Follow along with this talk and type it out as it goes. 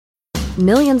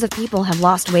Millions of people have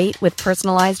lost weight with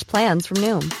personalized plans from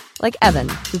Noom. Like Evan,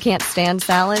 who can't stand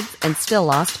salads and still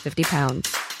lost 50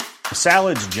 pounds.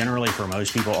 Salads generally for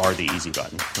most people are the easy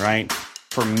button, right?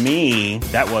 For me,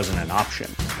 that wasn't an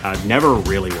option. I never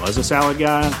really was a salad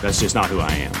guy. That's just not who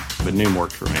I am. But Noom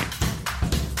worked for me.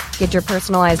 Get your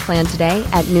personalized plan today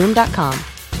at Noom.com.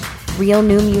 Real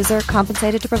Noom user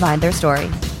compensated to provide their story.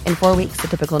 In 4 weeks, the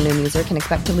typical Noom user can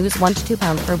expect to lose 1 to 2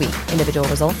 pounds per week. Individual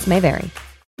results may vary.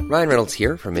 Ryan Reynolds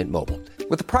here from Mint Mobile.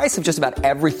 With the price of just about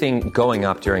everything going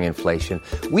up during inflation,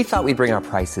 we thought we'd bring our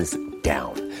prices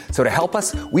down. So to help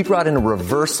us, we brought in a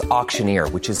reverse auctioneer,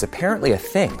 which is apparently a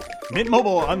thing. Mint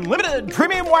Mobile Unlimited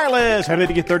Premium Wireless. How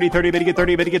to get 30, 30, bit to get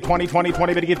 30, bit to get 20, 20,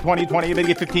 20, bit to get 20, 20, bit to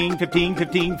get 15, 15,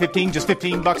 15, 15, just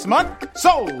 $15 a month?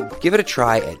 Sold! Give it a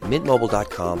try at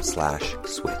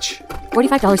mintmobile.com/switch.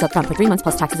 $45 up front for 3 months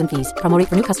plus taxes and fees. Promo rate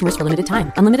for new customers for limited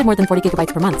time. Unlimited more than 40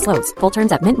 gigabytes per month. Slows full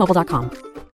terms at mintmobile.com.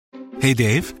 Hey,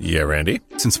 Dave. Yeah, Randy.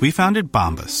 Since we founded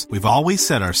Bombas, we've always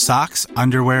said our socks,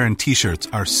 underwear, and T-shirts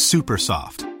are super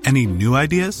soft. Any new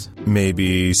ideas?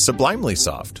 Maybe sublimely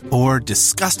soft. Or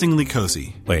disgustingly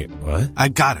cozy. Wait, what? I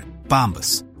got it.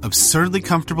 Bombas. Absurdly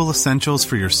comfortable essentials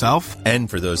for yourself and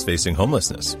for those facing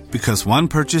homelessness. Because one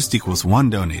purchased equals one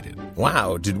donated.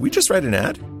 Wow, did we just write an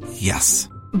ad? Yes.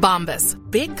 Bombas.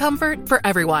 Big comfort for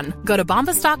everyone. Go to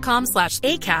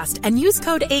bombas.com/ACAST and use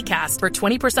code ACAST for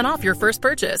 20% off your first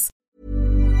purchase.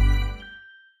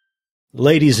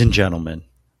 Ladies and gentlemen,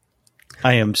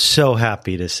 I am so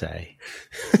happy to say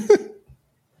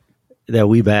that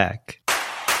we back.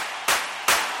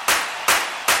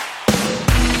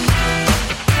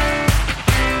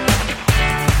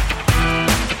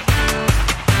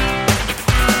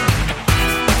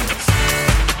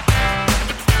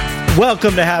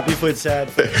 Welcome to Happy Foot Sad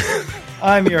Foot.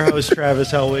 I'm your host,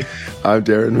 Travis Helwig. I'm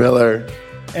Darren Miller.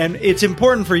 And it's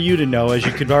important for you to know, as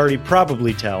you could already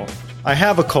probably tell, I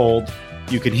have a cold.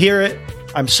 You can hear it.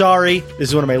 I'm sorry. This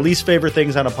is one of my least favorite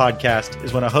things on a podcast,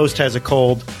 is when a host has a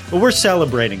cold. But we're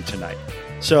celebrating tonight.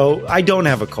 So I don't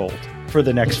have a cold for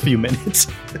the next few minutes.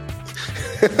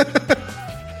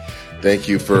 Thank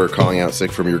you for calling out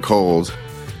sick from your cold.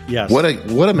 Yes. What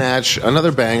a match.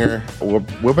 Another banger.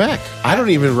 We're back. I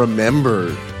don't even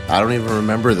remember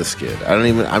the skid.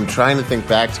 I'm trying to think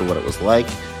back to what it was like.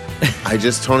 I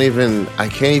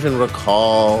can't even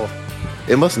recall.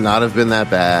 It must not have been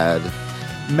that bad.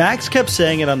 Max kept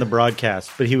saying it on the broadcast,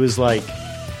 but he was like,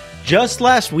 just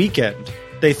last weekend,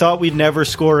 they thought we'd never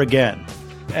score again.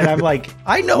 And I'm like,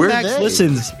 I know Max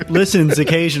listens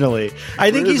occasionally.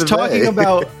 I think he's talking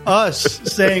about us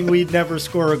saying we'd never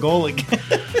score a goal again.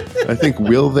 I think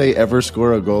will they ever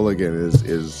score a goal again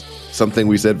is something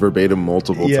we said verbatim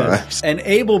multiple times. And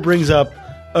Abel brings up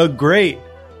a great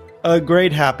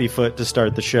happy foot to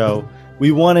start the show.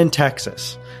 We won in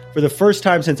Texas. For the first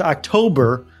time since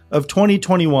October of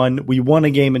 2021, we won a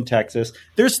game in Texas.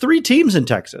 There's 3 teams in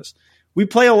Texas. We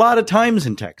play a lot of times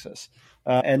in Texas.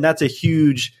 And that's a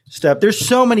huge step. There's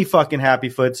so many fucking happy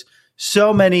foots.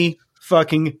 So many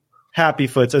fucking happy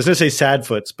foots. I was going to say sad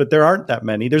foots, but there aren't that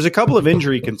many. There's a couple of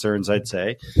injury concerns, I'd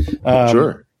say.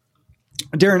 Sure.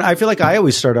 Darren, I feel like I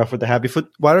always start off with the happy foot.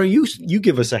 Why don't you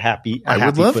give us a happy I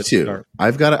would love foot to. Start?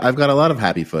 I've got a lot of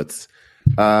happy foots.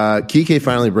 Kike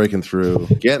finally breaking through,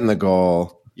 getting the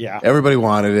goal. Yeah. Everybody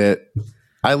wanted it.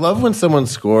 I love when someone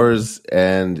scores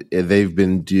and they've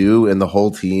been due and the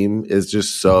whole team is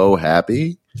just so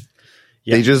happy.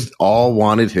 Yeah. They just all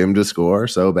wanted him to score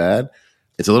so bad.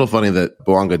 It's a little funny that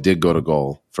Bouanga did go to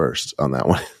goal first on that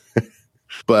one.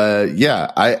 But yeah,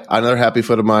 another happy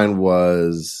foot of mine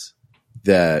was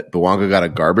that Bouanga got a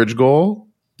garbage goal,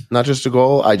 not just a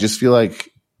goal. I just feel like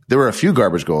there were a few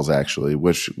garbage goals, actually,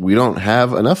 which we don't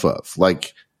have enough of.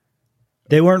 Like,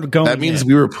 they weren't going. That means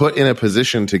we were put in a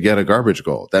position to get a garbage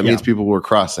goal. That means people were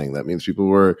crossing. That means people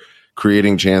were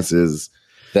creating chances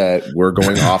that were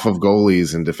going off of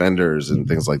goalies and defenders and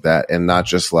things like that. And not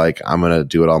just like, I'm going to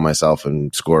do it all myself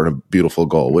and score a beautiful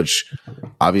goal, which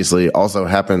obviously also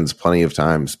happens plenty of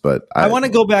times. But I want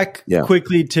to go back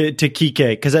quickly to Kike,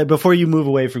 because before you move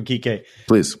away from Kike,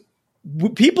 please.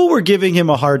 People were giving him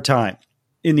a hard time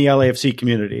in the LAFC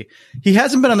community. He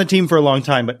hasn't been on the team for a long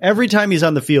time, but every time he's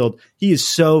on the field, he is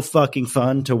so fucking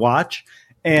fun to watch.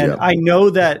 And I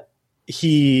know that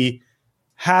he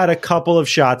had a couple of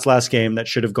shots last game that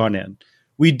should have gone in.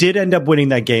 We did end up winning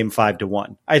that game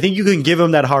 5-1. I think you can give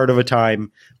him that hard of a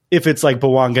time if it's like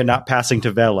Bouanga not passing to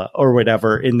Vela or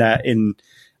whatever in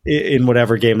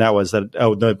whatever game that was,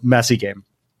 the Messi game.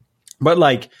 But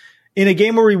like, in a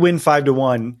game where we win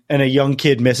 5-1 and a young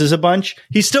kid misses a bunch,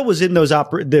 he still was in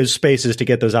those spaces to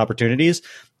get those opportunities.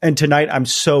 And tonight, I'm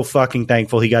so fucking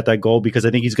thankful he got that goal because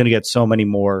I think he's going to get so many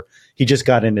more. He just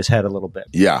got in his head a little bit.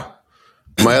 Yeah.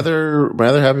 My other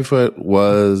happy foot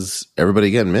was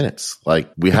everybody getting minutes.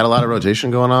 Like, we had a lot of rotation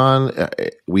going on.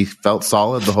 We felt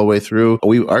solid the whole way through.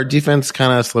 Our defense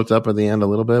kind of slipped up at the end a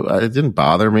little bit. It didn't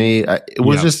bother me. It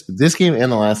was just this game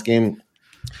and the last game.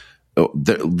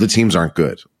 The teams aren't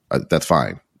good. That's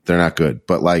fine. They're not good.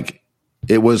 But like,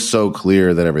 it was so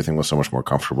clear that everything was so much more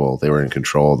comfortable. They were in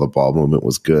control. The ball movement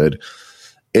was good.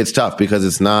 It's tough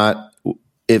because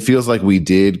it feels like we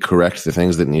did correct the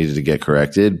things that needed to get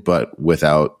corrected, but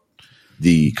without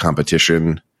the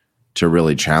competition to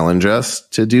really challenge us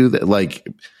to do that. Like,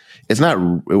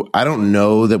 I don't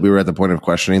know that we were at the point of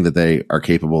questioning that they are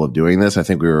capable of doing this. I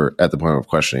think we were at the point of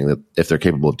questioning that if they're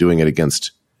capable of doing it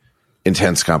against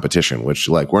intense competition, which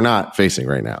like we're not facing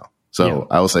right now. So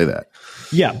I will say that.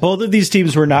 Yeah, both of these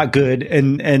teams were not good.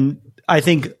 And I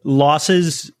think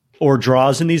losses or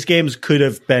draws in these games could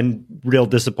have been real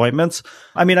disappointments.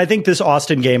 I mean, I think this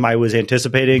Austin game, I was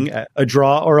anticipating a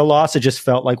draw or a loss. It just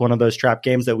felt like one of those trap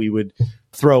games that we would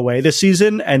throw away this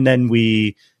season, and then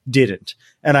we didn't.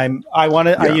 And I'm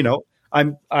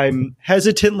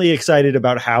hesitantly excited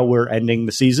about how we're ending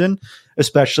the season,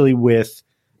 especially with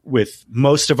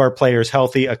most of our players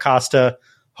healthy. Acosta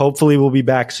hopefully will be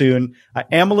back soon. I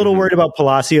am a little worried about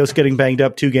Palacios getting banged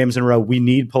up 2 games in a row. We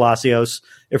need Palacios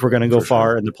if we're going to go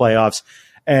far in the playoffs.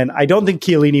 And I don't think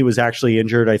Chiellini was actually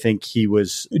injured. I think he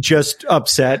was just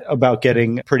upset about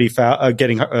getting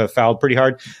fouled pretty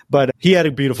hard. But he had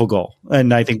a beautiful goal,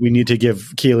 and I think we need to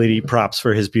give Chiellini props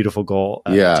for his beautiful goal.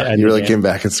 He really came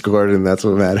back and scored, and that's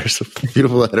what matters.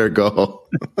 Beautiful header goal.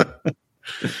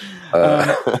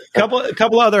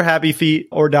 Couple other happy feet.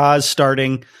 Ordaz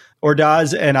starting.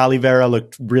 Ordaz and Oliveira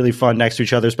looked really fun next to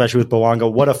each other, especially with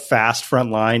Bouanga. What a fast front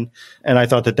line. And I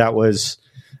thought that was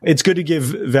 – it's good to give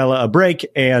Vela a break.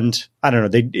 And I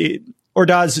don't know.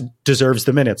 Ordaz deserves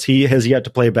the minutes. He has yet to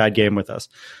play a bad game with us.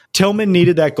 Tillman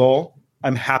needed that goal.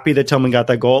 I'm happy that Tillman got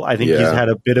that goal. I think he's had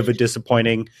a bit of a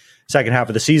disappointing second half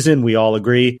of the season. We all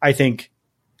agree. I think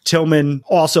Tillman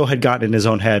also had gotten in his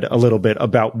own head a little bit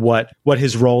about what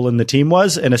his role in the team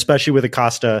was. And especially with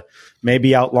Acosta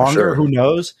maybe out longer, who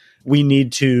knows? We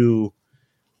need to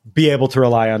be able to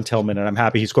rely on Tillman, and I'm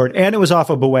happy he scored. And it was off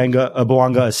a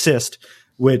Bouanga assist,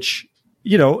 which,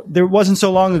 you know, there wasn't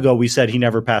so long ago we said he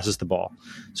never passes the ball.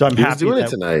 So I'm happy that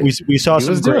tonight. We saw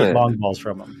some great long balls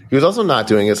from him. He was also not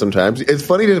doing it sometimes. It's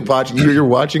funny to watch. You're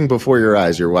watching before your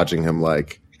eyes. You're watching him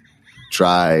like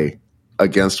try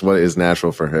against what is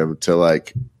natural for him to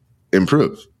like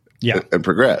improve and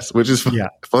progress, which is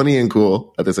funny and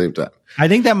cool at the same time. I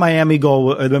think that Miami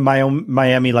goal, the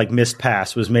Miami like missed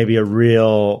pass was maybe a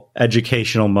real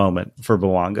educational moment for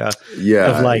Bouanga.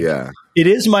 It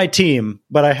is my team,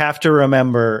 but I have to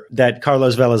remember that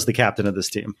Carlos Vela is the captain of this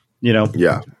team, you know?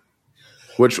 Yeah.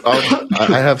 Which I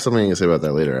have something to say about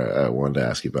that later. I wanted to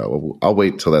ask you about. I'll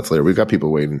wait till that's later. We've got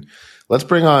people waiting. Let's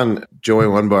bring on Joey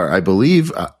One-Bar. I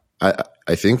believe,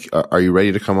 I think, are you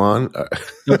ready to come on?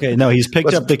 Okay, no, he's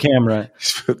picked up the camera.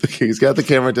 He's got the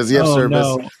camera. Does he have service?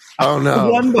 No. Oh,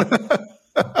 no.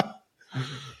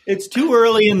 It's too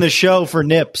early in the show for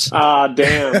nips. Damn.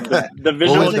 The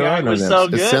visual gag was so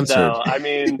good, though. I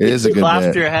mean, it is a good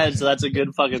laughed your head, so that's a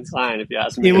good fucking sign, if you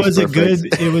ask me. Who is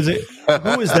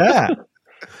that?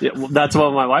 Yeah, well, that's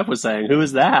what my wife was saying. Who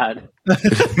is that?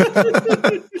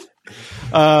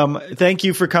 Thank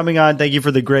you for coming on. Thank you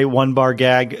for the great One-Bar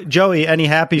gag. Joey, any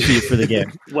happy feet for the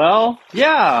game? Well,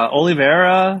 yeah.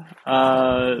 Oliveira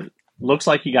looks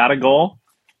like he got a goal.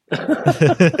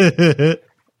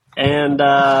 And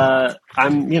I'm,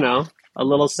 a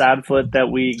little sad foot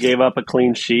that we gave up a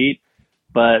clean sheet.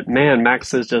 But, man,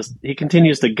 Max he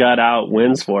continues to gut out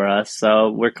wins for us.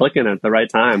 So we're clicking at the right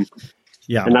time.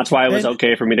 Yeah. And that's why it was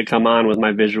okay for me to come on with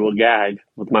my visual gag,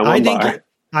 with my One-Bar.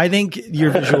 I think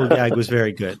your visual gag was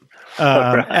very good.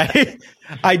 Right.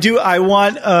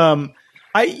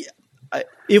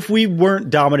 If we weren't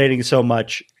dominating so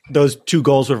much, those 2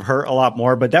 goals would have hurt a lot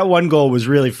more. But that one goal was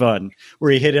really fun,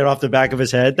 where he hit it off the back of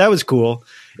his head. That was cool.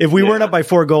 If we weren't up by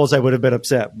 4 goals, I would have been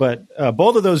upset. But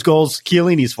both of those goals,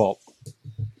 Chiellini's fault.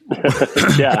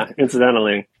 Yeah,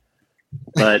 incidentally.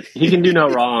 But he can do no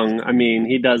wrong. I mean,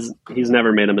 he's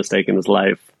never made a mistake in his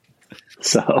life.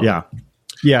 So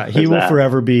yeah, he will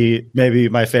forever be maybe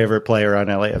my favorite player on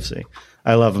LAFC.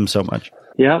 I love him so much.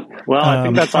 Yeah. Well, I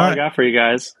think that's all I got for you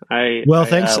guys.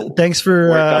 Thanks for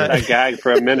worked on that gag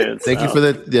for a minute. Thank you for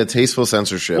the tasteful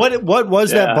censorship. What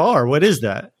was that bar? What is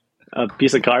that? A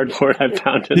piece of cardboard I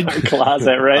found in our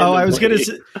closet, right? Oh, I was going to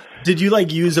say, Did you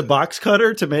use a box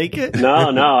cutter to make it?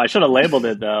 No. I should have labeled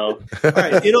it though. All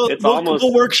right,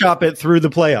 we'll workshop it through the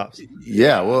playoffs.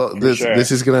 Yeah, well,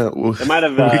 this is gonna. It might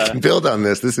have. We can build on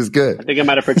this. This is good. I think it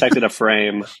might have protected a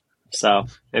frame. So,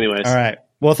 anyways. All right.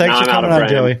 Well, thanks for coming on,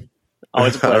 Joey.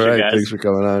 Always a pleasure, All right, guys. thanks for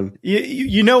coming on.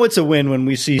 You know it's a win when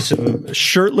we see some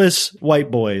shirtless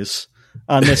white boys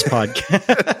on this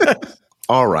podcast.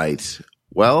 All right.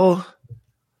 Well,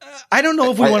 I don't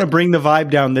know if we want to bring the vibe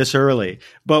down this early,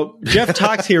 but Jeff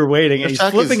Talk's here waiting, and he's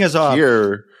flipping us off.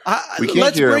 Here.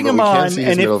 Let's bring him on,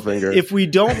 and if we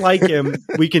don't like him,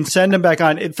 we can send him back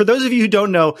on. For those of you who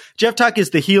don't know, Jeff Talk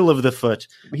is the heel of the foot.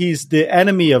 He's the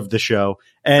enemy of the show,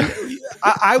 and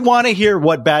I want to hear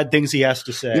what bad things he has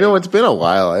to say. It's been a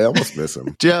while. I almost miss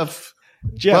him. Jeff,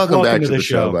 welcome back to the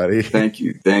show, buddy. Thank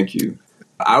you.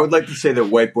 I would like to say that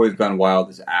White Boys Gone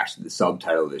Wild is actually the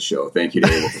subtitle of this show. Thank you to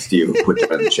Abel Castillo who put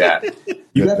that in the chat.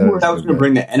 You guys knew I was going to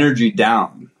bring the energy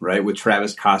down, right? With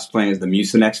Travis cosplaying as the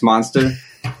Mucinex monster.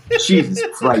 Jesus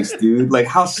Christ, dude.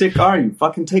 How sick are you?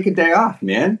 Fucking take a day off,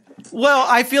 man. Well,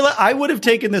 I feel like I would have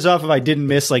taken this off if I didn't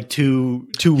miss 2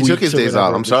 weeks. He took his days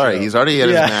off. I'm sorry. He's already at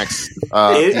his max.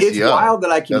 It's wild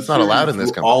that I can. That's not allowed in this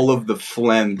company. All of the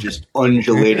phlegm just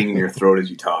undulating in your throat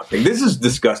as you talk. This is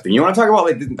disgusting. You want to talk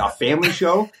about a family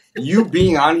show? You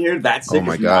being on here, that's sick. Oh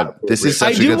my god, this is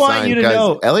such a good sign, you to guys.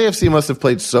 Know. LAFC must have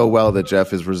played so well that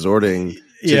Jeff is resorting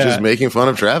to just making fun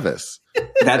of Travis.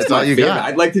 That's all you got.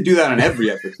 I'd like to do that on every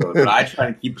episode, but I try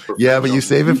to keep it. Yeah, but you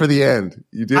save it for the end.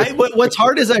 You do. What's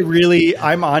hard is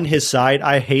I'm on his side.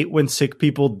 I hate when sick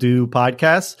people do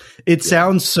podcasts. It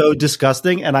sounds so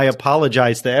disgusting, and I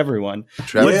apologize to everyone.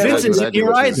 Travis, but Vince isn't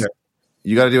here either.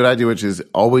 You got to do what I do, which is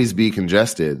always be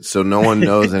congested, so no one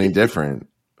knows any different.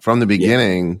 From the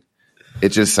beginning, it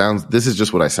just sounds. This is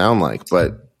just what I sound like,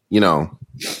 but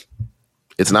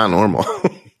it's not normal.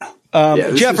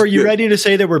 Jeff, are you ready to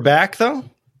say that we're back though?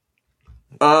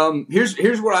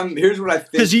 Here's what I think.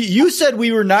 Because you said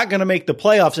we were not going to make the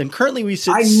playoffs, and currently we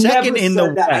sit second in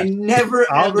the West. I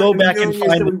never. I'll go back and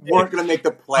find the tape. We weren't going to make the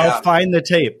playoffs. I'll find the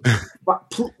tape.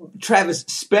 Travis,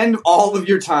 spend all of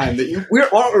your time that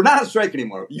we're not on strike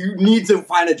anymore. You need to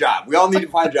find a job. We all need to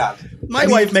find jobs. My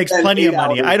wife makes plenty of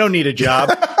money. I don't need a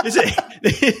job.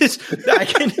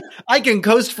 I can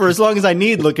coast for as long as I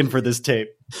need looking for this tape.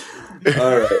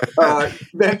 All right.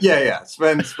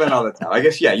 Spend all the time. I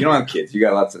guess. Yeah. You don't have kids. You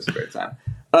got lots of spare time.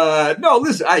 No.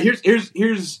 Listen.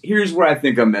 Here's where I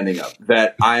think I'm ending up.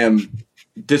 That I am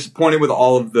disappointed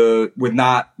with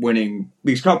not winning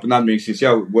Leagues Cup, not being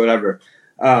CCL, whatever.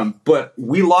 But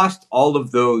we lost all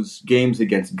of those games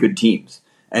against good teams,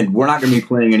 and we're not going to be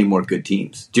playing any more good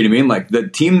teams. Do you know what I mean? The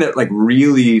team that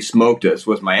really smoked us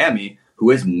was Miami, who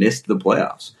has missed the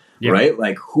playoffs. Yeah.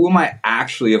 Right? Who am I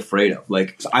actually afraid of?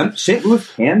 St. Louis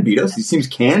can beat us. These teams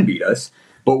can beat us.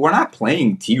 But we're not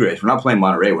playing Tigres. We're not playing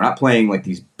Monterrey. We're not playing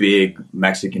these big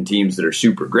Mexican teams that are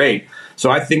super great.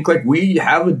 So I think we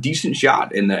have a decent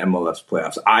shot in the MLS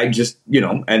playoffs. I just,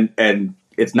 and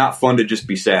it's not fun to just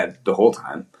be sad the whole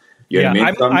time. You know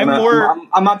what I mean?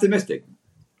 I'm optimistic.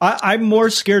 I'm more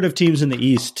scared of teams in the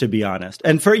East, to be honest.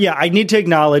 And I need to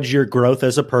acknowledge your growth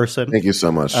as a person. Thank you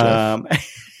so much, Jeff.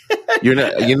 You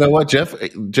know what, Jeff?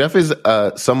 Jeff is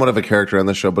somewhat of a character on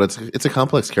the show, but it's a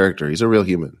complex character. He's a real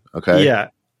human. Okay.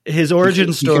 Yeah. His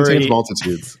origin story. He contains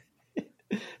multitudes.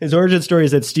 His origin story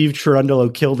is that Steve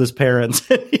Cherundolo killed his parents.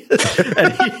 That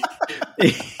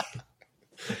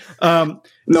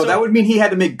would mean he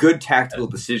had to make good tactical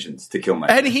decisions to kill my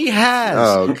parents. And he has.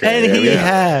 Oh, okay. And he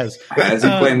has. Has he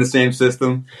playing the same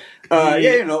system? My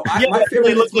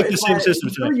favorite look like the same system.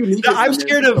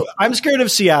 I'm scared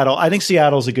of Seattle. I think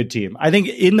Seattle's a good team. I think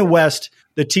in the West,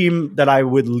 the team that I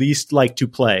would least like to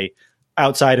play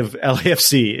outside of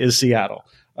LAFC is Seattle.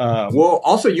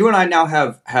 Also, you and I now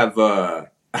have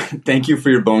thank you for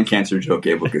your bone cancer joke,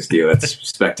 Abel Castillo. That's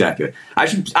spectacular. I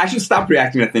should stop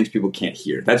reacting to things people can't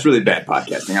hear. That's really bad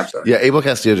podcasting. I'm sorry. Yeah, Abel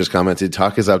Castillo just commented,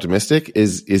 Talk is optimistic.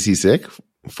 Is he sick?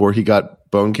 Before he got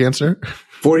bone cancer?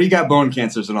 Before he got bone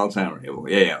cancer is an all-timer.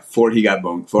 Yeah. Before he got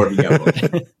bone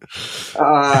cancer.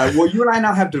 Well, you and I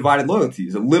now have divided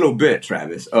loyalties a little bit,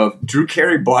 Travis. Drew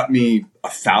Carey bought me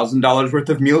 $1,000 worth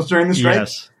of meals during the strike.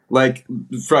 Yes.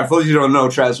 For those who don't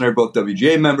know, Travis and I are both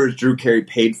WGA members. Drew Carey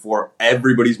paid for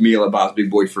everybody's meal at Bob's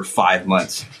Big Boy for 5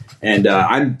 months. And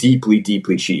I'm deeply,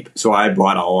 deeply cheap. So I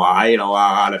bought a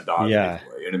lot of dogs. Yeah. Big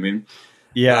Boy, you know what I mean?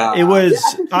 Yeah, it was.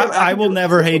 I will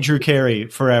never hate Drew Carey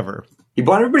forever. He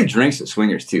bought everybody drinks at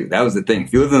Swingers, too. That was the thing.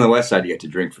 If you live on the West Side, you get to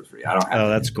drink for free. I don't have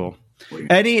that's cool.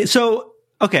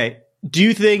 Okay. do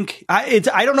you think I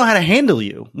don't know how to handle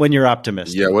you when you're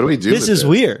optimistic? Yeah, what do we do? This is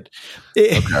weird.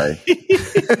 Okay.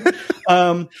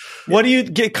 What do you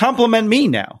get? Compliment me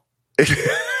now.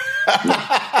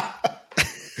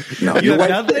 No, you have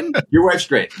nothing. Your wife's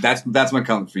great. That's my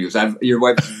comment for you. Your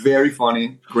wife's very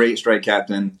funny, great strike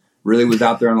captain. Really was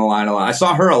out there on the line a lot. I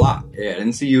saw her a lot. Yeah, I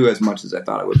didn't see you as much as I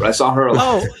thought I would, but I saw her a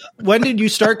lot. Oh, when did you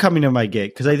start coming to my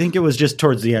gate? Because I think it was just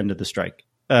towards the end of the strike.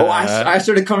 I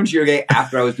started coming to your gate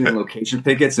after I was doing location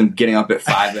pickets and getting up at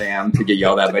 5 a.m. to get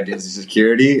yelled at by Disney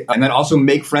security, and then also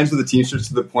make friends with the Teamsters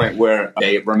to the point where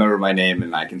they remember my name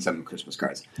and I can send them Christmas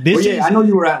cards. I know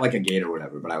you were at like a gate or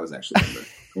whatever, but I was actually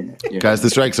Guys, the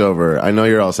strike's over. I know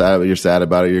you're all sad, but you're sad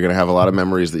about it. You're going to have a lot of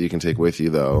memories that you can take with you,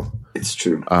 though. It's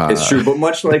true. It's true. But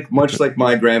much like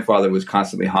my grandfather was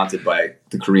constantly haunted by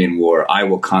the Korean War, I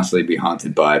will constantly be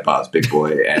haunted by Bob's Big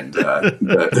Boy and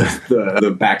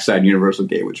the backside Universal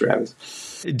Gate with Travis.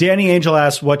 Danny Angel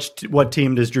asked, what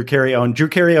team does Drew Carey own? Drew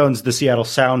Carey owns the Seattle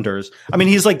Sounders. I mean,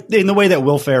 he's like in the way that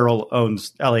Will Ferrell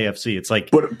owns LAFC. It's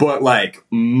like, but like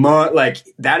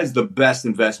that is the best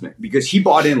investment because he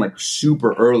bought in like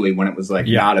super early when it was like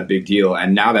not a big deal,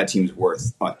 and now that team's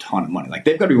worth a ton of money. Like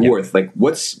they've got to be worth like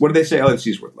what do they say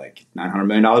LAFC's worth? Like $900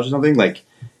 million or something. Like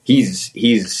he's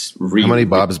really, how many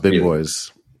Bob's Big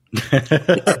Boys?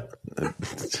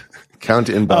 Count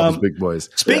in Bob's Big Boys.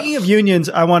 Speaking of unions,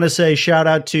 I want to say shout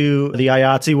out to the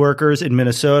IATSE workers in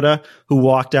Minnesota who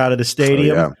walked out of the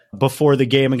stadium before the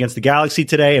game against the Galaxy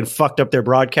today and fucked up their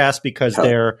broadcast because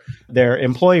their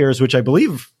employers, which I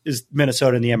believe is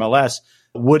Minnesota and the MLS,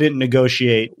 wouldn't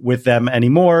negotiate with them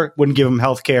anymore, wouldn't give them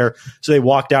health care. So they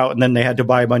walked out and then they had to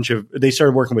buy they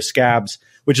started working with scabs,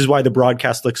 which is why the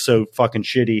broadcast looks so fucking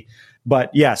shitty.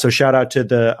 But yeah, so shout out to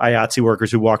the IATSE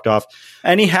workers who walked off.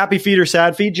 Any happy feet or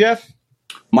sad feet, Jeff?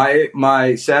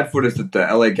 My sad foot is that the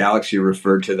LA Galaxy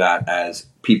referred to that as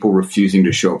people refusing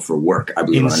to show up for work, I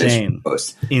believe, on an Instagram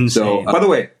post. Insane. So, by the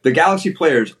way, the Galaxy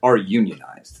players are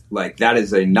unionized. Like, that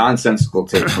is a nonsensical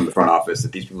take from the front office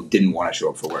that these people didn't want to show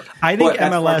up for work. I think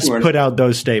MLS put out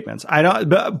those statements.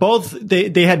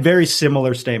 They had very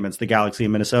similar statements, the Galaxy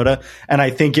in Minnesota, and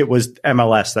I think it was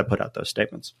MLS that put out those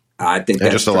statements. I think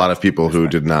that's just a lot of people who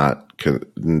did not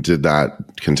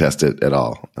contest it at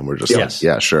all, and we're just like,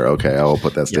 yeah, sure, okay, I will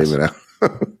put that statement out.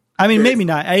 I mean, maybe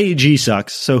not. AEG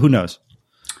sucks, so who knows?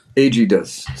 AG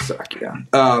does suck, yeah.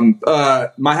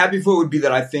 My happy foot would be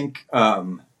that I think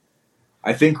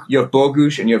you have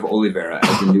Bogusz and you have Oliveira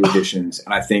as the new additions,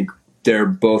 and I think they're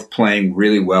both playing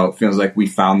really well. It feels like we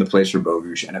found the place for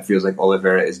Bogusz, and it feels like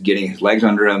Oliveira is getting his legs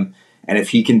under him. And if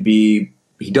he can be,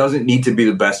 he doesn't need to be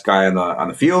the best guy on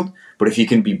the field, but if he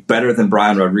can be better than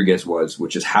Brian Rodriguez was,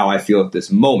 which is how I feel at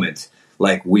this moment,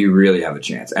 like we really have a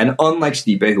chance. And unlike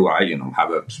Stipe, who I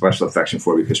have a special affection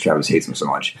for because Travis hates him so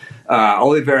much,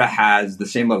 Oliveira has the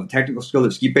same level of technical skill that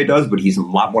Stipe does, but he's a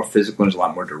lot more physical and he's a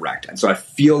lot more direct. And so I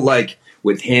feel like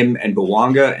with him and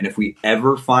Bouanga, and if we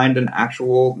ever find an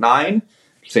actual 9,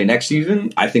 say next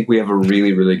season, I think we have a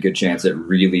really, really good chance at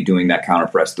really doing that counter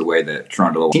press the way that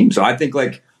Toronto team. So I think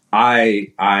like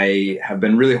I have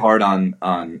been really hard on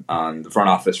the front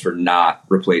office for not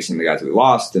replacing the guys that we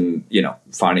lost, and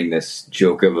finding this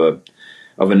joke of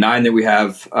a 9 that we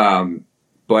have.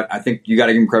 But I think you got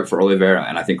to give him credit for Oliveira,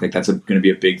 and I think like that's going to be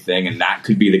a big thing, and that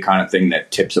could be the kind of thing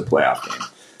that tips a playoff game.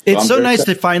 It's so nice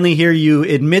to finally hear you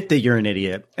admit that you're an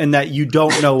idiot and that you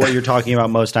don't know what you're talking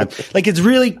about most times. Like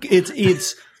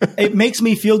it makes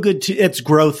me feel good. It's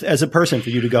growth as a person for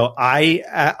you to go,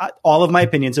 all of my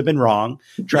opinions have been wrong.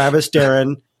 Travis,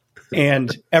 Darren,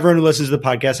 and everyone who listens to the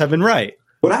podcast have been right.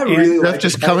 What I really like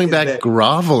just coming back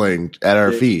groveling at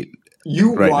our feet.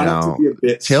 You right want now. it to be a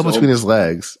bit tail between his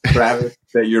legs, Travis,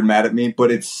 that you're mad at me,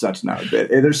 but it's such not a bit.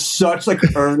 There's such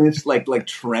like earnest, like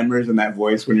tremors in that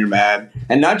voice when you're mad,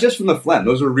 and not just from the phlegm;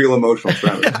 those are real emotional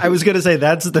tremors. I was going to say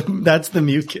that's the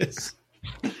mucus.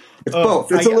 It's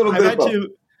both. It's a little bit of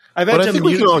both. I've had to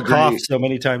mute the cough so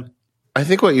many times. I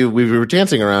think we were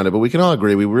dancing around it, but we can all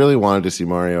agree we really wanted to see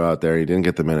Mario out there. He didn't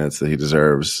get the minutes that he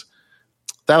deserves.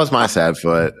 That was my sad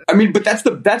foot. I mean, but that's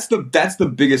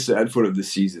the biggest sad foot of the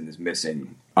season is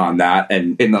missing on that,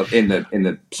 and in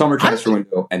the summer transfer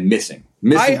window and missing.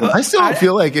 I still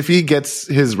feel like if he gets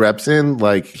his reps in,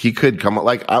 like he could come.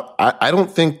 Like I don't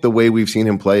think the way we've seen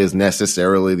him play is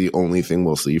necessarily the only thing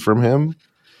we'll see from him.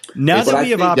 Now that we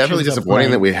have options, definitely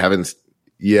disappointing that we haven't.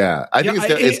 Yeah, I think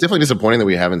it's definitely disappointing that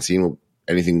we haven't seen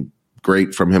anything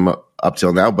great from him up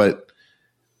till now. But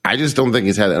I just don't think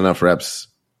he's had enough reps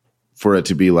for it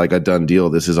to be like a done deal.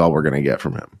 This is all we're going to get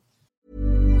from him.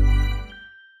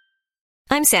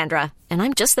 I'm Sandra, and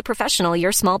I'm just the professional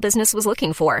your small business was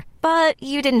looking for. But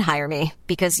you didn't hire me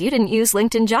because you didn't use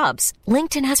LinkedIn Jobs.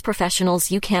 LinkedIn has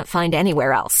professionals you can't find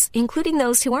anywhere else, including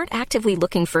those who aren't actively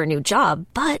looking for a new job,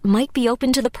 but might be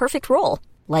open to the perfect role,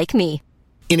 like me.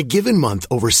 In a given month,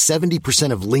 over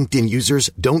 70% of LinkedIn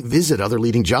users don't visit other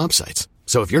leading job sites.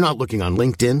 So if you're not looking on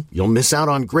LinkedIn, you'll miss out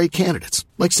on great candidates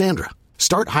like Sandra.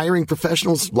 Start hiring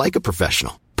professionals like a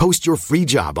professional. Post your free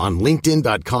job on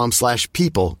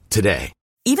linkedin.com/people today.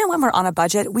 Even when we're on a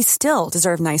budget, we still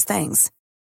deserve nice things.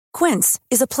 Quince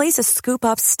is a place to scoop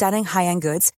up stunning high-end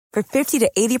goods for 50 to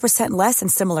 80% less than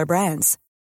similar brands.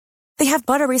 They have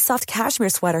buttery soft cashmere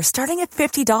sweaters starting at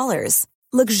 $50,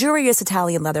 luxurious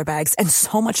Italian leather bags, and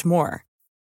so much more.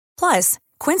 Plus,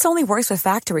 Quince only works with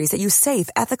factories that use safe,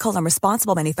 ethical, and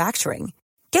responsible manufacturing.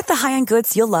 Get the high-end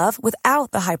goods you'll love without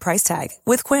the high price tag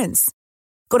with Quince.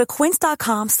 Go to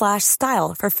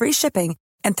quince.com/style for free shipping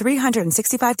and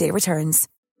 365-day returns.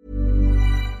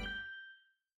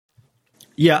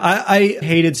 Yeah, I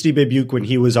hated Steve Buke when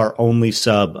he was our only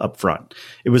sub up front.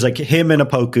 It was like him and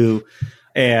Opoku.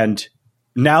 And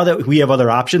now that we have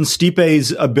other options,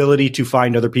 Stipe's ability to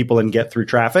find other people and get through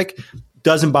traffic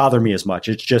doesn't bother me as much.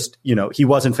 It's just, he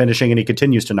wasn't finishing and he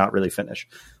continues to not really finish.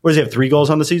 What does he have, 3 goals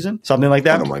on the season? Something like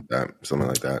that? Something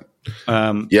like that.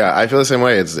 Yeah, I feel the same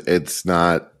way. It's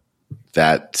not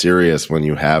that serious when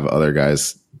you have other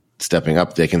guys stepping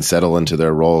up. They can settle into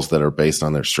their roles that are based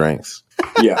on their strengths.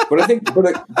 Yeah, but I think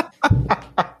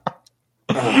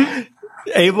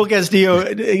Abel Castillo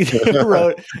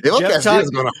wrote. Abel Castillo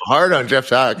is going hard on Jeff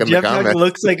Tuck in the comments. Tuck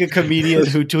looks like a comedian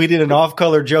who tweeted an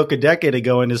off-color joke a decade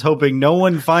ago and is hoping no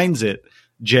one finds it.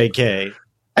 JK.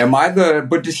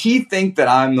 But does he think that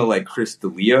I'm the Chris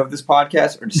D'Elia of this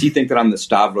podcast, or does he think that I'm the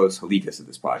Stavros Halidis of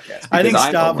this podcast? Because I think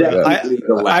Stavros.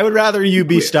 I would rather you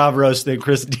be Stavros than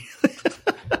Chris D'Elia.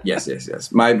 Yes.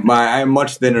 I am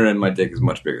much thinner and my dick is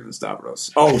much bigger than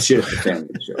Stavros. Oh shit! It's the family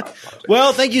show.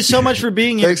 Well, thank you so much for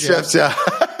being here. Thanks, Jeff.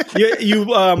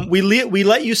 We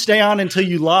let you stay on until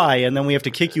you lie, and then we have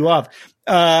to kick you off.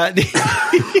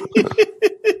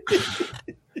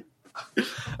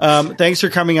 Thanks for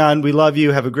coming on. We love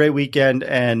you. Have a great weekend,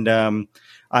 and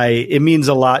it means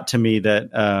a lot to me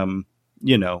that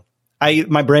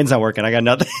my brain's not working. I got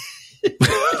nothing.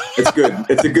 It's good.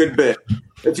 It's a good bit.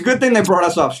 It's a good thing they brought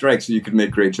us off strike so you could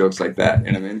make great jokes like that.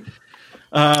 You know what I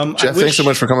mean? Jeff, thanks so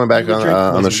much for coming back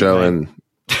on the show. And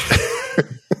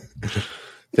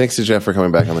thanks to Jeff for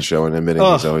coming back on the show and admitting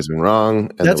he's always been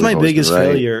wrong. And that's my biggest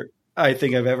failure I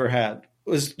think I've ever had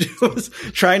was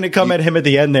trying to come at him at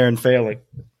the end there and failing.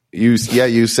 You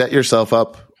set yourself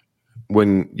up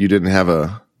when you didn't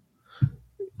have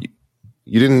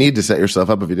you didn't need to set yourself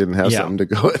up if you didn't have something to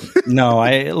go with. No,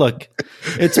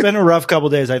 it's been a rough couple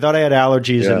of days. I thought I had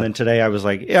allergies, and then today I was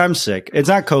like, I'm sick. It's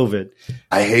not COVID.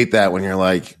 I hate that when you're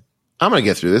like, I'm going to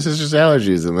get through this. It's just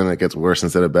allergies. And then it gets worse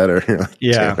instead of better. You're like,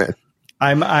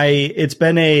 it's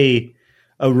been a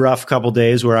rough couple of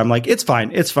days where I'm like, it's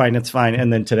fine.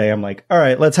 And then today I'm like, all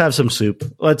right, let's have some soup.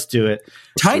 Let's do it.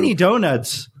 Tiny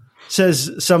Donuts says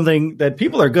something that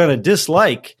people are going to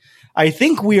dislike. I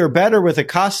think we are better with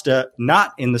Acosta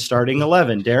not in the starting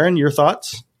 11. Darren, your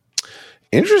thoughts?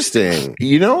 Interesting.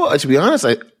 To be honest,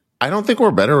 I don't think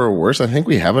we're better or worse. I think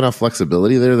we have enough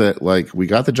flexibility there that we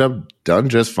got the job done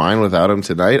just fine without him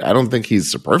tonight. I don't think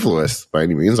he's superfluous by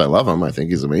any means. I love him. I think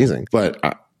he's amazing. But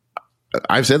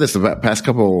I've said this the past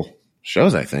couple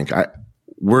shows. I think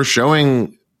we're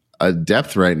showing a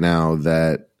depth right now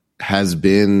that has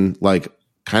been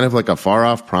kind of like a far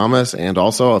off promise and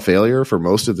also a failure for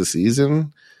most of the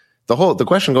season. The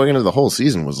question going into the whole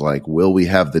season was will we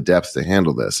have the depth to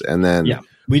handle this? And then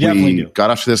we definitely do.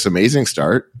 Got off to this amazing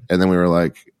start. And then we were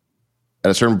at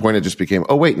a certain point, it just became,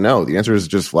 oh wait, no, the answer is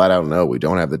just flat out no. We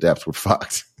don't have the depth. We're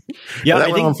fucked. Yeah.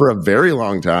 That went on for a very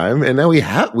long time. And now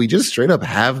we just straight up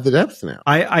have the depth now.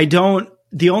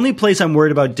 The only place I'm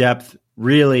worried about depth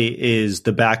really is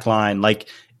the back line.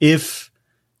 If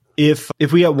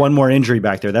we get one more injury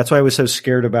back there, that's why I was so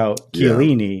scared about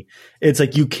Chiellini. Yeah.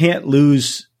 It's you can't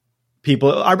lose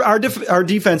people. Our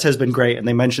defense has been great, and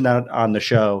they mentioned that on the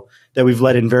show that we've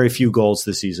let in very few goals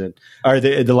this season, or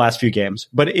the last few games.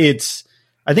 But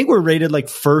I think we're rated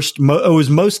first. It was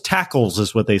most tackles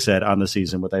is what they said on the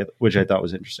season, which I thought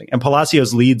was interesting. And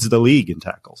Palacios leads the league in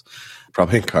tackles.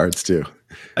 Probably in cards too.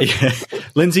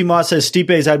 Lindsay Moss says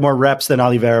Stipe's had more reps than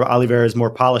Oliveira. Oliveira is more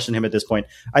polished than him at this point.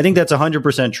 I think that's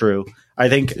 100% true. I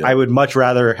think I would much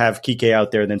rather have Kike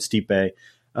out there than Stipe.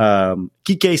 Kike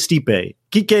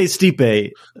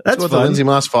Stipe. That's what fun. The Lindsay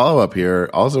Moss follow up here.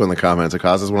 Also in the comments,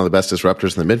 Acosta is one of the best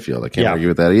disruptors in the midfield. I can't argue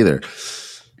with that either.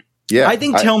 Yeah, I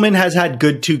think Tillman has had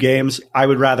good 2 games. I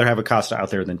would rather have Acosta out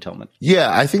there than Tillman. Yeah,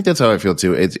 I think that's how I feel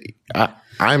too.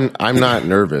 I'm not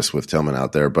nervous with Tillman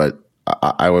out there, but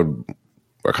I would.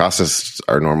 Acosta's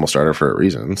our normal starter for a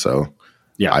reason, so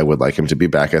yeah, I would like him to be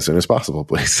back as soon as possible,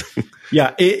 please.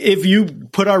 Yeah, if you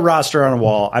put our roster on a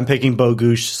wall, I'm picking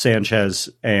Bogusz, Sanchez,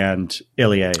 and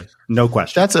Ilie. No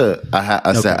question. That's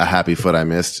a happy foot I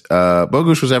missed.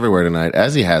 Bogusz was everywhere tonight,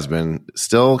 as he has been.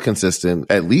 Still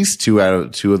consistent. At least 2 out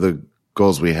of 2 of the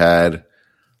goals we had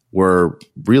were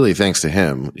really thanks to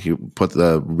him. He put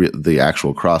the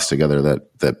actual cross together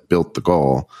that built the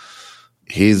goal.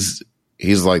 He's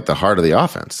like the heart of the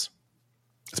offense.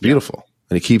 It's beautiful,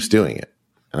 and he keeps doing it,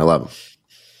 and I love him.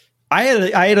 I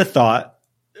had a thought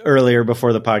earlier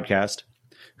before the podcast.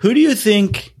 Who do you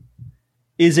think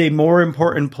is a more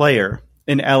important player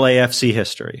in LAFC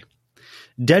history?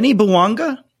 Denny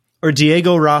Bouanga or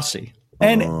Diego Rossi?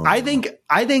 And I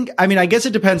guess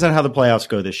it depends on how the playoffs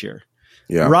go this year.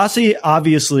 Yeah. Rossi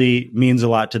obviously means a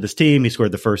lot to this team. He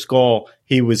scored the first goal.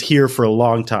 He was here for a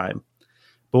long time.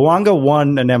 Bouanga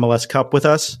won an MLS Cup with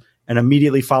us and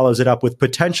immediately follows it up with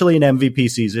potentially an MVP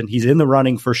season. He's in the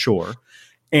running for sure.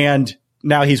 And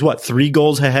now he's 3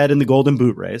 goals ahead in the Golden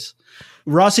Boot race.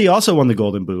 Rossi also won the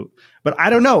Golden Boot. But I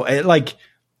don't know.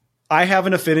 I have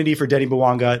an affinity for Denny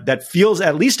Bouanga that feels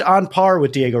at least on par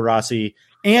with Diego Rossi.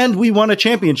 And we won a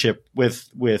championship with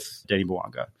Denny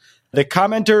Bouanga. The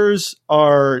commenters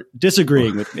are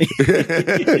disagreeing with me.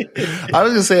 I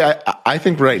was going to say, I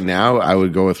think right now I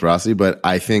would go with Rossi, but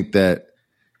I think that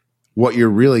what you're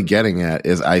really getting at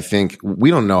is I think we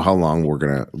don't know how long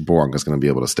Bouanga's going to be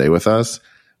able to stay with us,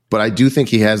 but I do think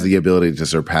he has the ability to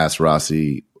surpass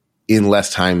Rossi in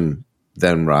less time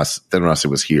than Rossi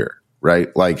was here,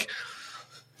 right? Like,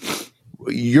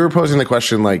 you're posing the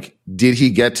question, like, did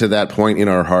he get to that point in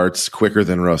our hearts quicker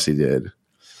than Rossi did?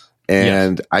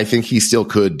 And yes. I think he still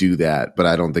could do that, but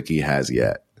I don't think he has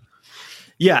yet.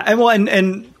 Yeah,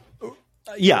 and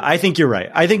yeah, I think you're right.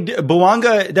 I think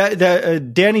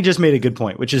Bouanga, Danny just made a good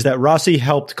point, which is that Rossi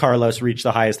helped Carlos reach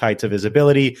the highest heights of his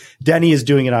ability. Denny is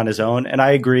doing it on his own, and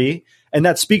I agree. And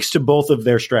that speaks to both of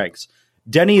their strengths.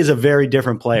 Denny is a very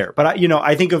different player, but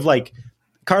I think of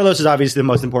Carlos is obviously the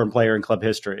most important player in club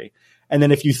history. And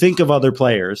then if you think of other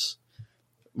players,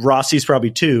 Rossi's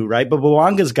probably 2, right? But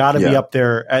Bouanga's got to be up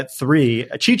there at 3.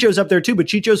 Chicho's up there too, but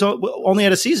Chicho's only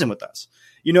had a season with us.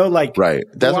 Right.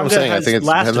 That's what I'm saying. I think it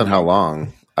depends on how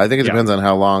long. I think it depends on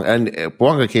how long. And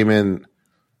Bouanga came in.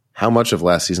 How much of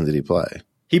last season did he play?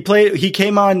 He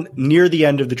came on near the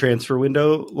end of the transfer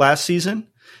window last season.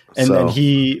 And then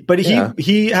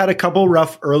he had a couple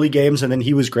rough early games, and then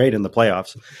he was great in the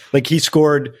playoffs. He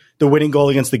scored the winning goal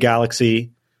against the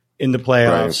Galaxy in the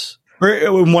playoffs. Right.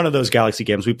 Or in one of those Galaxy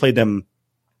games. We played them.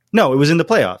 No, it was in the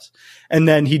playoffs. And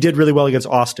then he did really well against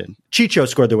Austin. Chicho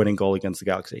scored the winning goal against the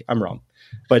Galaxy. I'm wrong.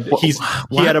 But he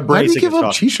had a brace against Austin. Why did you give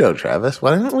up Chicho, Travis?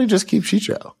 Why didn't we just keep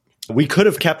Chicho? We could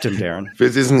have kept him, Darren.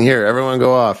 Fitz isn't here. Everyone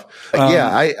go off.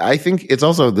 I think it's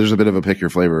also, there's a bit of a pick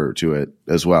your flavor to it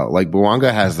as well.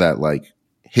 Bouanga has that,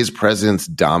 his presence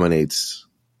dominates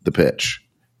the pitch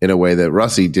in a way that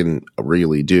Rossi didn't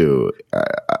really do,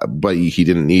 but he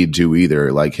didn't need to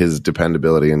either. His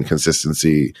dependability and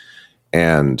consistency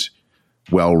and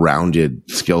well-rounded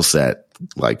skill set,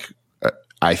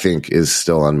 I think is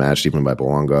still unmatched even by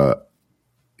Bouanga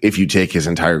if you take his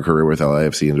entire career with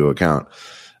LAFC into account.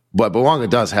 But Bouanga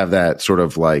does have that sort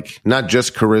of not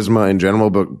just charisma in general,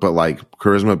 but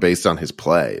charisma based on his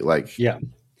play.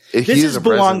 This is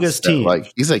Bouanga's team.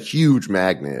 He's a huge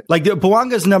magnet.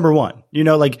 Bouanga's number 1.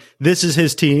 This is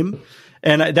his team,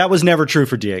 and that was never true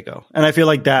for Diego. And I feel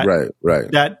like that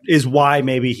right. That is why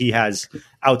maybe he has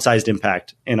outsized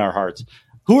impact in our hearts.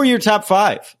 Who are your top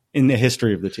 5 in the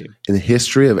history of the team? In the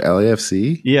history of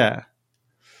LAFC? Yeah,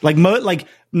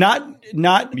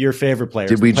 not your favorite players.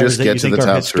 Did we just get to the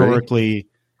top historically 3?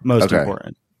 Most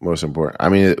important. Most important. I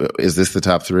mean, is this the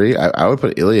top 3? I would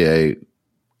put Ilie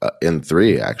in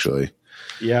 3, actually.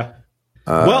 Yeah.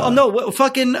 No,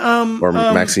 fucking or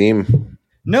Maxime.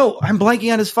 No, I'm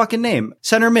blanking on his fucking name.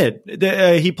 Center mid.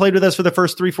 He played with us for the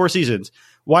first 3-4 seasons.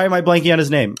 Why am I blanking on his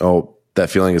name? Oh, that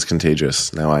feeling is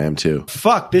contagious. Now I am too.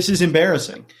 Fuck, this is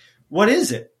embarrassing. What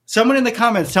is it? Someone in the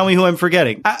comments tell me who I'm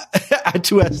forgetting.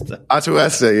 Atuesta.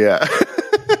 Atuesta, yeah.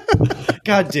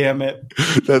 God damn it.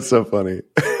 That's so funny.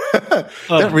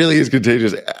 That really is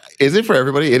contagious. Is it for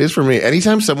everybody? It is for me.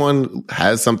 Anytime someone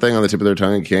has something on the tip of their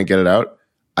tongue and can't get it out,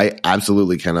 I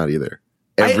absolutely cannot either.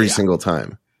 Every single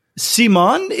time.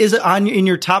 Simon is in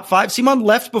your top 5. Simon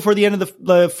left before the end of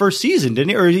the first season, didn't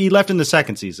he? Or he left in the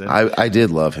second season. I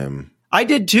did love him. I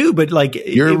did too, but like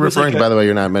you're referring to, by the way,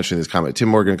 you're not mentioning this comment. Tim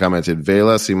Morgan commented,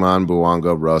 Vela, Simon,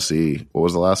 Buongo, Rossi. What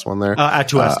was the last one there?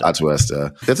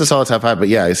 Atuesta. That's a solid top 5. But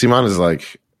yeah, Simon is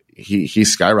like, he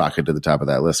skyrocketed to the top of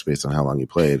that list based on how long he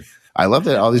played. I love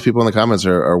that all these people in the comments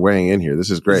are weighing in here. This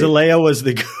is great. Zalea was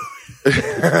the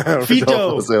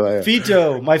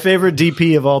Fito, my favorite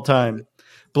DP of all time.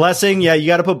 Blessing, yeah, you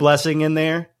got to put Blessing in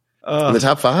there. In the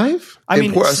top 5? I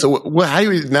mean, so how do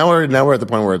we, now we're at the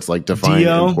point where it's like defining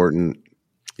important.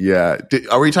 Yeah.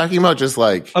 Are we talking about just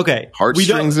like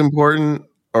heartstrings important,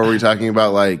 or are we talking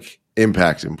about like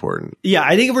impact important? Yeah,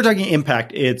 I think if we're talking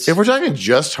impact, if we're talking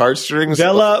just heartstrings,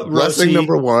 Vela, Blessing Rossi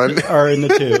number 1 are in the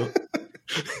 2.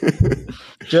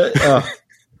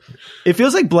 It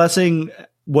feels like Blessing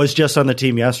was just on the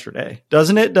team yesterday,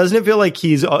 doesn't it? Doesn't it feel like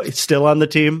he's still on the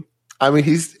team? I mean,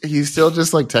 he's still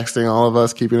just like texting all of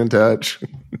us, keeping in touch.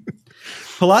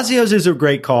 Palacios is a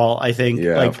great call, I think.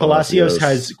 Yeah, like Palacios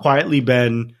has quietly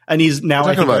been, and he's now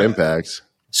talking about impact.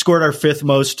 Scored our 5th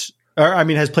most,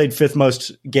 has played 5th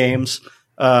most games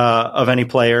of any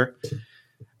player.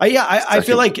 I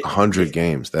feel like 100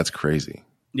 games. That's crazy.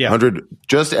 Yeah, 100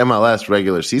 just MLS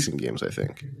regular season games. I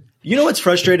think. You know what's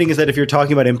frustrating is that if you're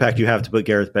talking about impact, you have to put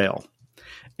Gareth Bale,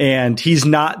 and he's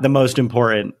not the most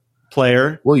important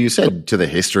player. Well, you said to the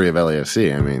history of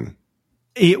LAFC. I mean,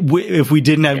 if we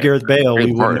didn't have Gareth Bale,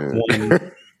 we wouldn't have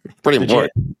won. Pretty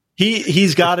important.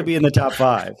 He's got to be in the top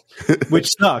 5,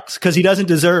 which sucks because he doesn't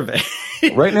deserve it.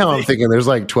 Right now, I'm thinking there's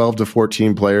like 12 to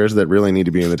 14 players that really need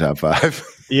to be in the top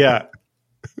 5. Yeah.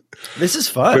 This is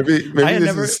fun. Maybe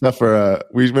this is stuff for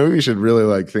maybe we should really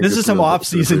like think this is some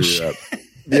off-season shit.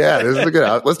 Yeah, this is a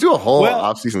good. Let's do a whole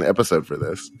off-season episode for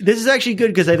this. This is actually good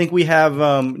because I think we have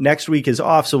next week is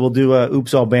off, so we'll do a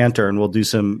Oops All Banter and we'll do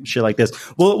some shit like this.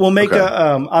 We'll make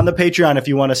on the Patreon if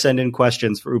you want to send in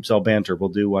questions for Oops All Banter, we'll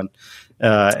do one.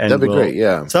 And that'd be great.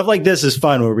 Yeah, stuff like this is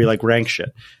fun where we like rank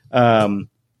shit. Yeah, and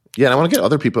I want to get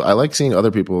other people. I like seeing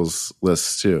other people's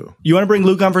lists too. You want to bring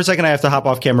Luke on for a second? I have to hop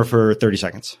off camera for 30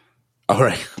 seconds. All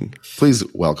right, please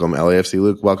welcome LAFC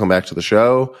Luke. Welcome back to the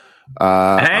show.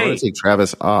 I'm going to take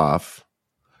Travis off.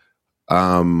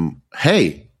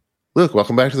 Hey, Luke,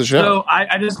 welcome back to the show. So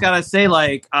I just got to say,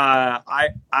 like,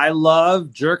 I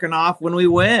love jerking off when we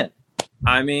win.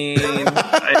 I mean,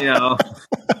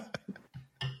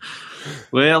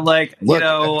 well, like,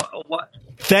 what?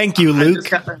 Thank you, Luke.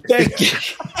 Thank you.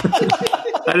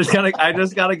 I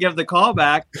just gotta give the call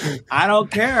back. I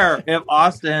don't care if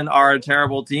Austin are a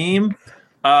terrible team.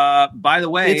 By the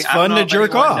way, it's fun to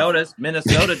jerk off. Notice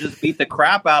Minnesota just beat the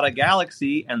crap out of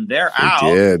Galaxy, and they're out.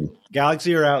 Did.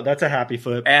 Galaxy are out. That's a happy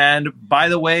flip. And by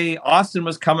the way, Austin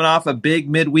was coming off a big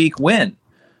midweek win,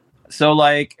 so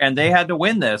like, and they had to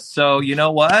win this. So you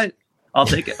know what? I'll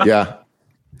take it. Yeah.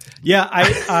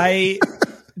 I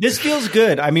this feels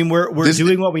good. I mean, we're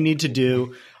doing what we need to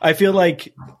do. I feel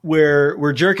like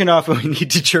we're jerking off when we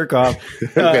need to jerk off.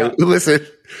 Okay, listen.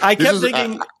 I kept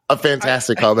thinking a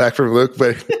fantastic callback from Luke,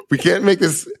 but we can't make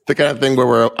this the kind of thing where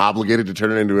we're obligated to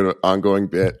turn it into an ongoing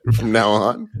bit from now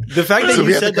on. The fact that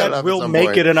you said that will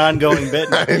make it an ongoing bit.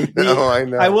 I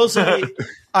know. I will say,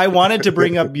 I wanted to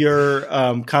bring up your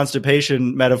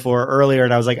constipation metaphor earlier,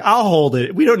 and I was like, I'll hold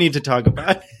it. We don't need to talk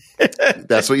about it.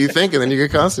 That's what you think, and then you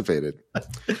get constipated.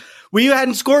 Well, you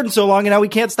hadn't scored in so long, and now we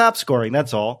can't stop scoring.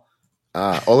 That's all.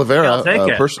 Oliveira,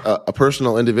 a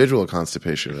personal individual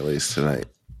constipation, at least tonight.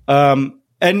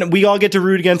 And we all get to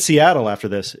root against Seattle after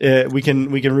this. We can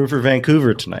root for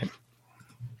Vancouver tonight.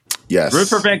 Yes, root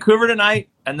for Vancouver tonight,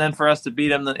 and then for us to beat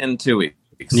them in 2 weeks.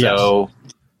 So,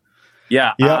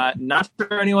 yeah, not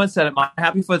sure anyone said it. My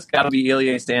happy foot's got to be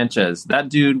Ilya Sanchez. That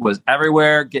dude was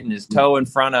everywhere, getting his toe in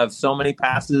front of so many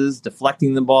passes,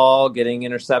 deflecting the ball, getting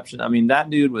interception. I mean, that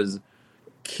dude was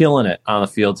killing it on the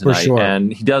field tonight. Sure.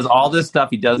 And he does all this stuff.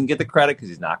 He doesn't get the credit because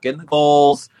he's not getting the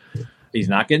goals. He's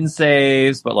not getting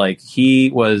saves, but like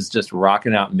he was just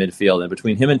rocking out in midfield. And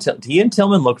between him and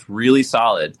Tillman looked really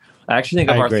solid. I actually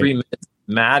think of our 3 minutes,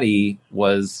 Matty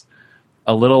was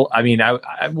a little. I mean,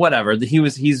 I whatever. He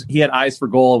had eyes for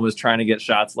goal and was trying to get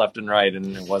shots left and right,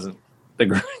 and it wasn't the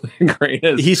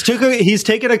greatest. He's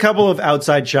taken a couple of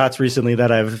outside shots recently that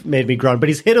have made me groan, but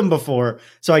he's hit them before,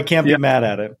 so I can't be mad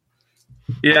at him.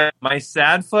 Yeah, my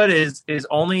sad foot is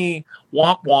only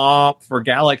womp womp for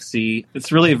Galaxy.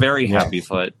 It's really a very happy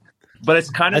foot, but it's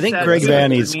kind of. I think sad Greg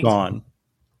Vanny's gone.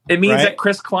 It means that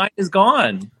Chris Klein is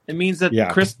gone. It means that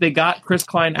they got Chris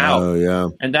Klein out. Oh yeah,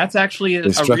 and that's actually a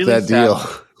really that deal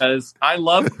because I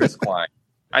love Chris Klein.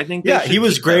 I think he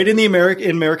was great in the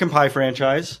American Pie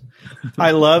franchise.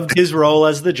 I loved his role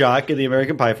as the jock in the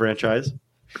American Pie franchise.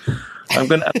 I'm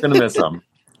gonna miss him.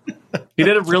 He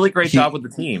did a really great job with the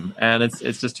team, and it's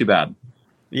just too bad.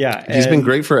 Yeah. He's been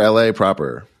great for LA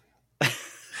proper.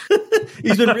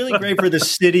 He's been really great for the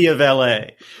city of LA.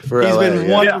 He's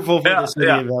been wonderful for the city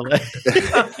of LA.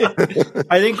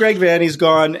 I think Greg Vanney's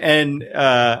gone, and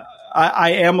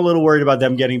I am a little worried about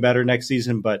them getting better next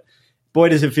season, but boy,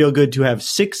 does it feel good to have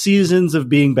 6 seasons of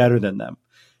being better than them.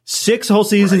 6 whole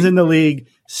seasons in the league,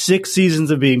 6 seasons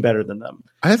of being better than them.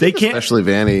 I think especially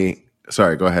Vanney.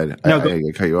 Sorry, go ahead. No,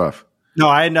 I cut you off. No,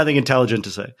 I had nothing intelligent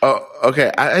to say. Oh,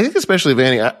 okay. I think especially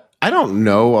Vanney. I don't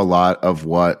know a lot of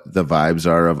what the vibes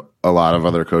are of a lot of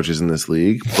other coaches in this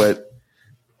league, but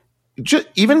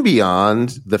even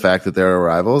beyond the fact that there are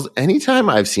rivals, anytime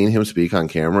I've seen him speak on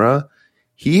camera,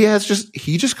 he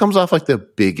just comes off like the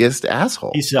biggest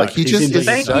asshole. He just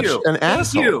is such an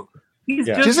asshole. He's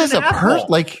just as a person,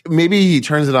 like maybe he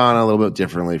turns it on a little bit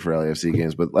differently for LAFC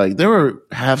games, but like there were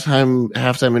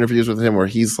halftime interviews with him where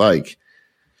he's like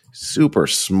super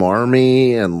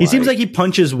smarmy and he seems like he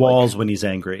punches walls when he's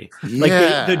angry. Like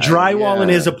the drywall in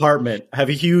his apartment have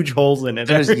huge holes in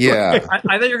it. I thought you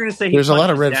were going to say there's a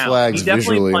lot of red flags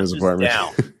visually in his apartment.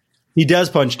 He does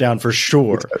punch down for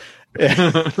sure. I had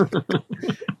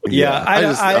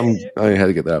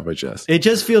to get that off my chest. It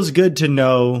just feels good to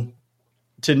know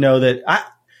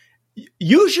that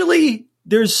usually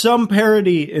there's some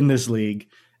parity in this league,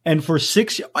 and for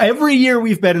every year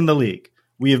we've been in the league,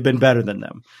 we have been better than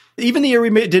them. Even the year we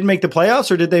didn't make the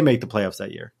playoffs, or did they make the playoffs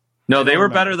that year? No, they were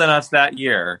better than us that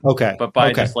year. Okay, but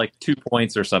by just like 2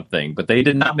 points or something. But they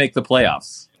did not make the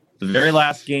playoffs. The very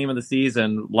last game of the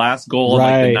season, last goal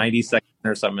in like the 92nd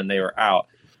or something, they were out.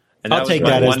 And I'll take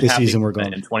that as the season we're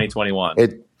going in 2021.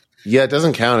 It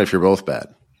doesn't count if you're both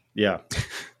bad. Yeah,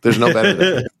 there's no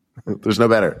better. There's no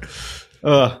better.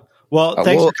 Well,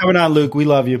 thanks for coming on, Luke. We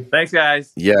love you. Thanks,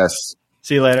 guys. Yes.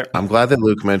 See you later. I'm glad that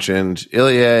Luke mentioned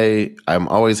Ilie. I'm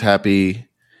always happy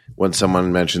when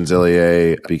someone mentions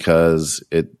Ilie because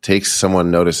it takes someone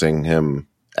noticing him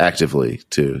actively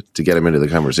to get him into the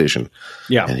conversation.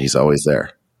 Yeah. And he's always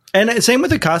there. And same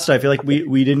with Acosta. I feel like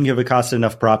we didn't give Acosta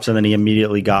enough props, and then he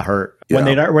immediately got hurt. Yeah.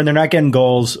 When they're not getting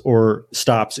goals or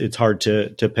stops, it's hard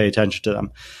to pay attention to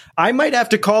them. I might have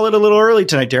to call it a little early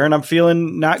tonight, Darren. I'm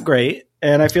feeling not great,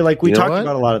 and I feel like we talked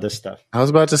about a lot of this stuff. I was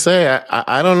about to say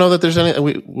I don't know that there's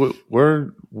any.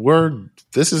 We're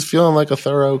this is feeling like a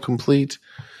thorough, complete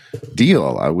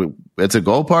deal. It's a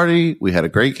goal party. We had a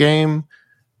great game.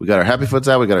 We got our happy foots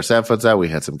out. We got our sad foots out. We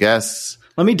had some guests.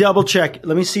 Let me double check.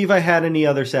 Let me see if I had any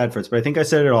other sad foots, but I think I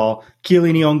said it all.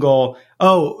 Chiellini on goal.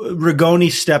 Oh,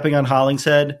 Rigoni stepping on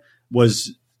Hollingshead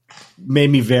made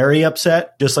me very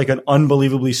upset. Just like an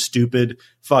unbelievably stupid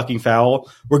fucking foul.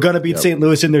 We're going to beat St.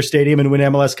 Louis in their stadium and win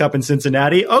MLS Cup in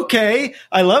Cincinnati. Okay.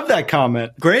 I love that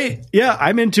comment. Great. Yeah,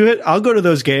 I'm into it. I'll go to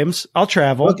those games. I'll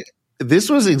travel. Okay. This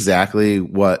was exactly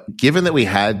what, given that we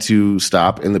had to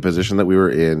stop in the position that we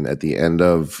were in at the end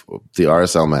of the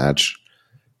RSL match,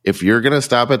 if you're going to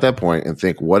stop at that point and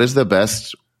think, what is the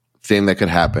best thing that could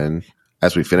happen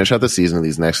as we finish out the season of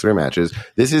these next 3 matches?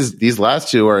 These last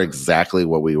 2 are exactly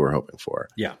what we were hoping for.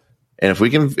 Yeah. And if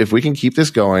we can keep this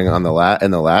going on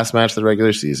in the last match of the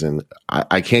regular season,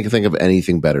 I can't think of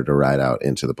anything better to ride out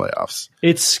into the playoffs.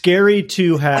 It's scary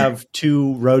to have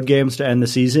 2 road games to end the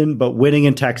season, but winning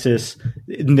in Texas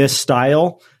in this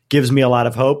style gives me a lot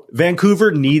of hope.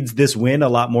 Vancouver needs this win a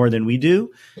lot more than we do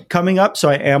coming up, so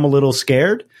I am a little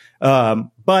scared.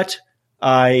 But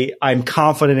I'm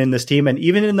confident in this team. And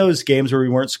even in those games where we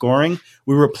weren't scoring,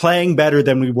 we were playing better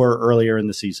than we were earlier in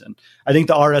the season. I think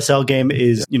the RSL game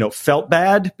felt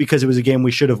bad because it was a game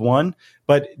we should have won.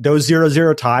 But those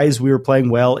 0-0 ties, we were playing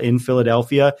well in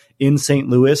Philadelphia, in St.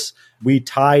 Louis. We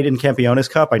tied in Campeones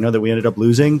Cup. I know that we ended up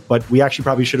losing, but we actually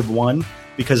probably should have won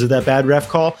because of that bad ref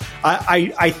call.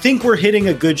 I think we're hitting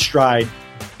a good stride,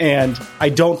 and I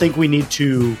don't think we need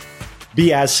to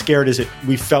be as scared as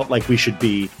we felt like we should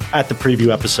be at the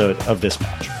preview episode of this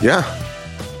match. Yeah.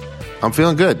 I'm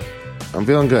feeling good.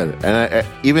 And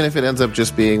even if it ends up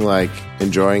just being like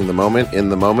enjoying the moment in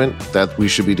the moment, that we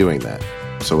should be doing that.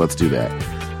 So let's do that.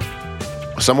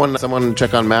 Someone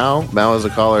check on Mao. Mao is a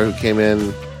caller who came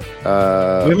in. We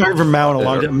haven't heard from Mao in a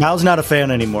long time. Mao's not a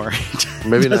fan anymore.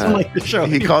 Maybe not. Like the show.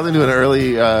 He called into an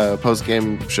early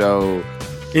post-game show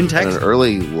in Texas. An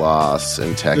early loss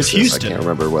in Texas. It was Houston. I can't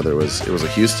remember whether it was a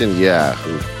Houston,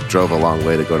 who drove a long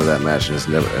way to go to that match and has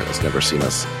never seen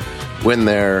us win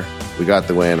there. We got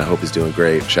the win. I hope he's doing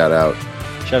great. Shout out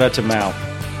to Mao.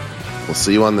 We'll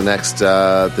see you on the next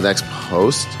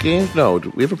post game. No,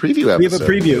 we have a preview episode. We have a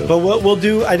preview, but we'll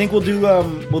do. I think we'll do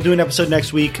an episode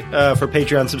next week for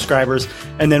Patreon subscribers,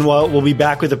 and then we'll be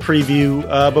back with a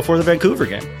preview before the Vancouver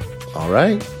game. All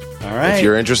right. If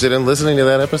you're interested in listening to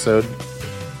that episode,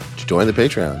 join the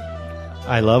Patreon.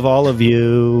 I love all of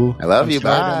you. I love you.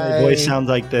 Sorry Bye. that my voice sounds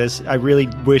like this. I really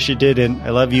wish it didn't.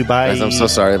 I love you. Bye. Guys, I'm so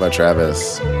sorry about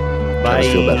Travis. Bye.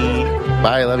 Travis, feel better.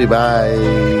 Bye. I love you. Bye.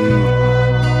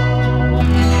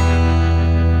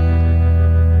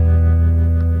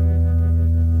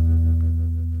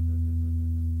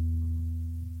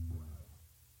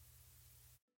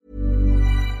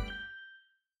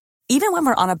 Even when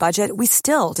we're on a budget, we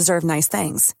still deserve nice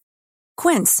things.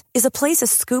 Quince is a place to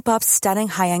scoop up stunning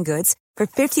high-end goods for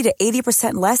 50 to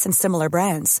 80% less than similar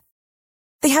brands.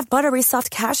 They have buttery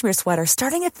soft cashmere sweaters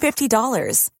starting at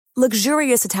 $50,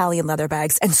 luxurious Italian leather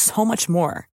bags, and so much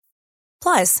more.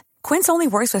 Plus, Quince only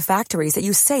works with factories that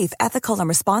use safe, ethical, and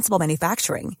responsible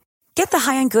manufacturing. Get the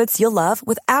high-end goods you'll love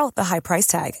without the high price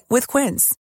tag with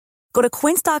Quince. Go to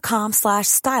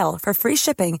quince.com/style for free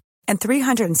shipping and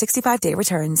 365-day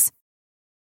returns.